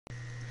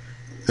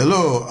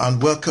Hello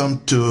and welcome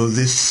to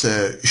this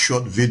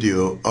short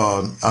video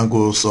on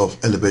angles of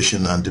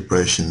elevation and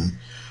depression,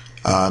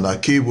 and our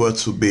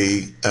keywords will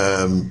be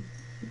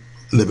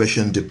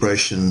elevation,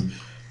 depression,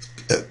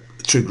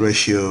 trig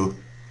ratio,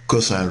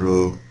 cosine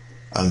rule,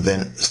 and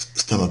then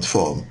standard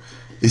form.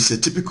 It's a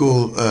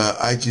typical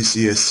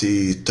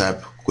iGCSE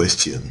type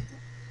question.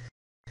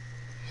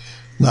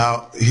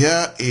 Now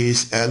here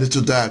is a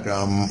little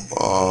diagram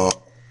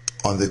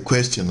on the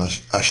question.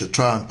 I should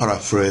try and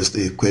paraphrase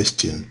the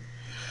question.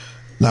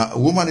 Now, a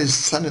woman is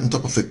standing on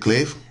top of a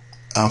cliff,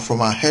 and from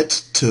her head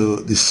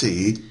to the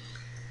sea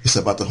is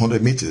about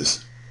 100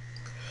 meters.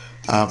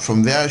 And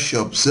from there, she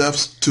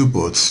observes two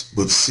boats,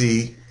 boat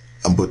C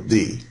and boat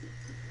D.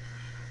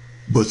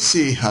 Boat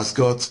C has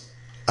got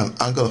an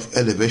angle of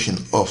elevation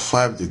of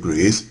 5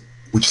 degrees,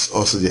 which is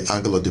also the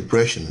angle of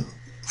depression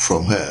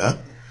from her.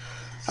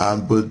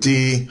 And boat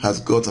D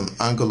has got an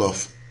angle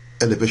of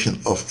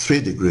elevation of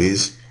 3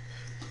 degrees,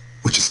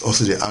 which is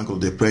also the angle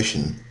of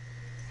depression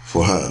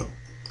for her,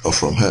 or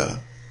from her.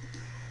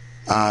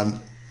 And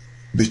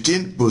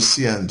between both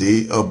C and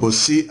D, or both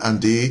C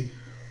and D,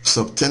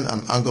 subtend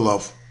an angle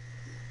of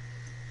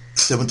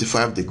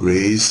 75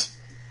 degrees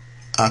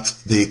at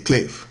the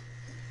cliff.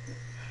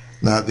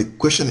 Now the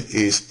question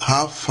is,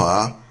 how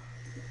far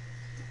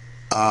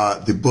are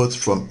the boats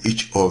from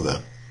each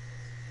other?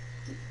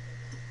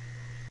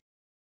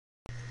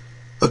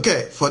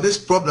 Okay, for this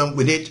problem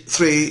we need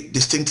 3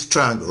 distinct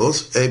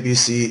triangles,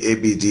 ABC,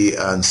 ABD,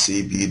 and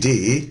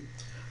CBD.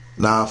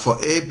 Now for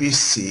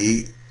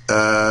ABC,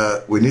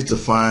 we need to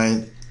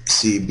find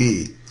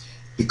CB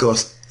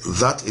because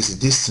that is the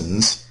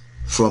distance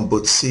from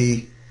both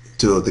C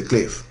to the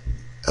cliff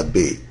at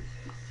B.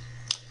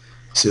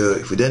 So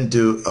if we then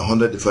do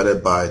 100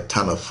 divided by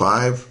tan of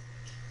 5,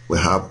 we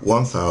have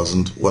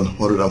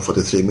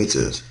 1,143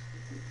 meters.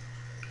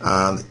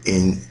 And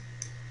in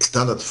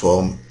standard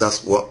form,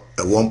 that's what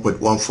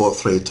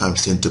 1.143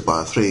 times 10 to the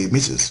power 3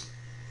 meters.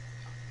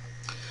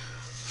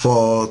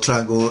 For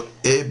triangle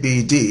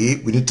ABD,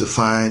 we need to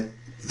find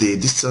the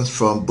distance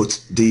from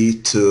both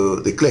D to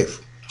the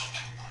cliff,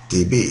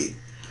 dB.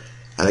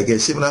 And again,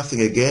 similar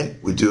thing again,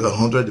 we do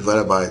 100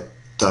 divided by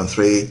tan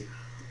 3,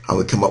 and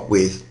we come up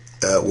with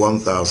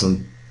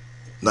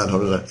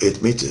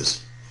 1,908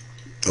 meters,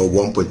 or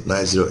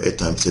 1.908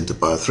 times 10 to the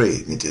power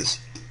 3 meters.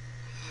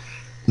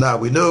 Now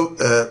we know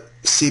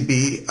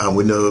CB and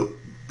we know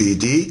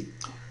BD,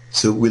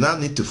 so we now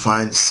need to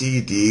find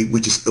CD,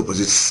 which is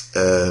opposite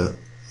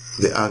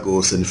the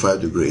angle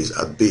 75 degrees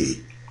at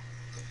B.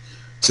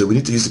 So we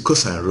need to use the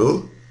cosine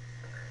rule,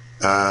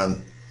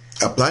 and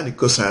applying the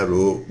cosine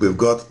rule, we've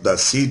got that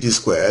CD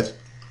squared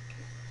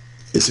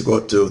is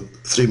equal to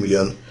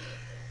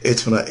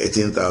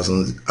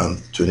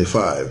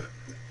 3,818,025.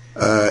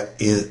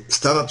 In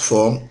standard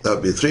form, that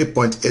would be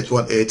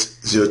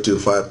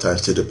 3.818025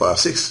 times 10 to the power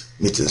 6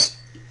 meters.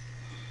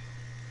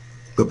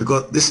 But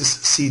because this is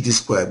CD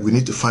squared, we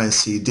need to find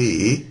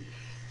CD.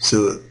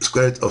 So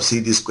square root of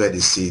CD squared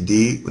is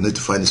CD. We need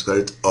to find the square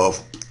root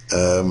of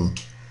the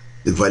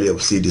value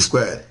of CD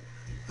squared.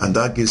 And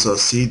that gives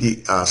us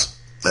CD as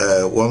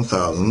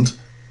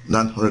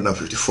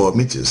 1,954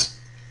 meters,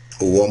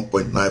 or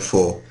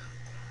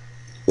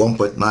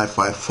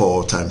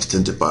 1.954 times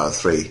 10 to the power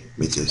 3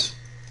 meters.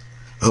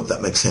 I hope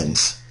that makes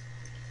sense.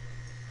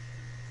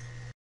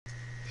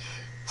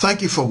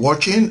 Thank you for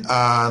watching,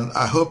 and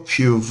I hope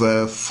you've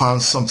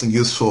found something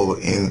useful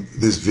in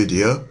this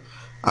video.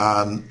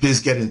 And please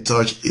get in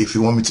touch if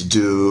you want me to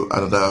do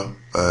another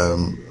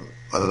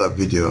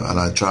video, and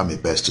I'll try my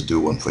best to do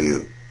one for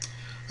you.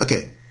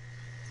 Okay,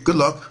 good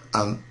luck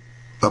and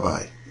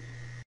bye-bye.